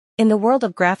In the world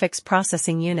of graphics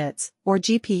processing units, or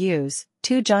GPUs,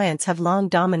 two giants have long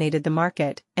dominated the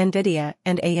market, NVIDIA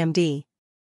and AMD.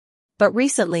 But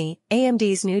recently,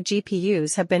 AMD's new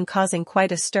GPUs have been causing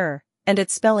quite a stir, and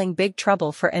it's spelling big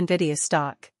trouble for NVIDIA's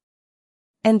stock.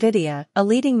 NVIDIA, a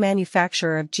leading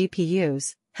manufacturer of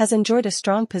GPUs, has enjoyed a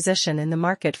strong position in the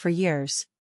market for years.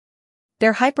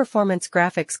 Their high-performance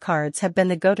graphics cards have been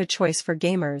the go-to choice for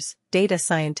gamers, data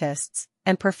scientists,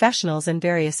 and professionals in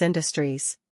various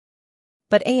industries.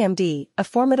 But AMD, a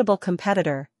formidable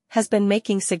competitor, has been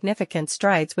making significant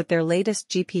strides with their latest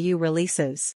GPU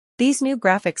releases. These new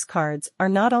graphics cards are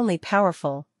not only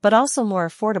powerful, but also more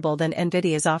affordable than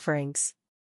NVIDIA's offerings.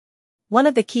 One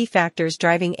of the key factors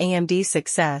driving AMD's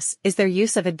success is their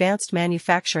use of advanced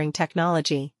manufacturing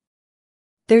technology.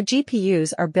 Their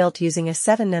GPUs are built using a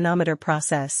 7-nanometer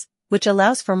process, which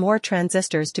allows for more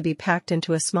transistors to be packed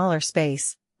into a smaller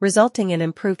space, resulting in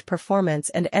improved performance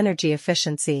and energy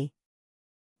efficiency.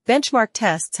 Benchmark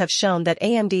tests have shown that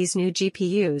AMD's new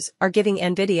GPUs are giving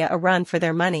NVIDIA a run for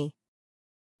their money.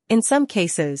 In some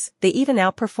cases, they even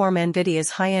outperform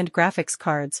NVIDIA's high-end graphics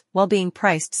cards while being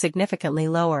priced significantly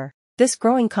lower. This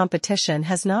growing competition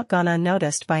has not gone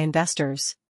unnoticed by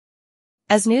investors.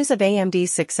 As news of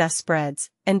AMD's success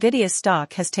spreads, NVIDIA's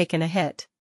stock has taken a hit.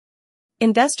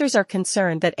 Investors are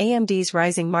concerned that AMD's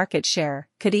rising market share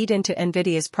could eat into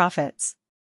NVIDIA's profits.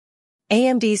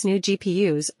 AMD's new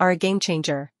GPUs are a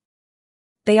game-changer.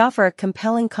 They offer a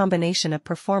compelling combination of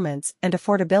performance and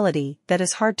affordability that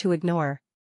is hard to ignore.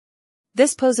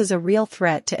 This poses a real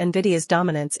threat to NVIDIA's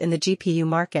dominance in the GPU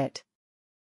market.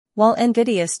 While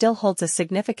NVIDIA still holds a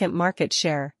significant market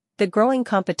share, the growing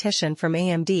competition from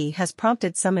AMD has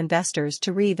prompted some investors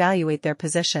to reevaluate their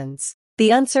positions.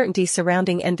 The uncertainty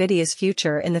surrounding NVIDIA's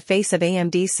future in the face of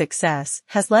AMD's success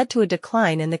has led to a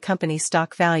decline in the company's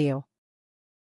stock value.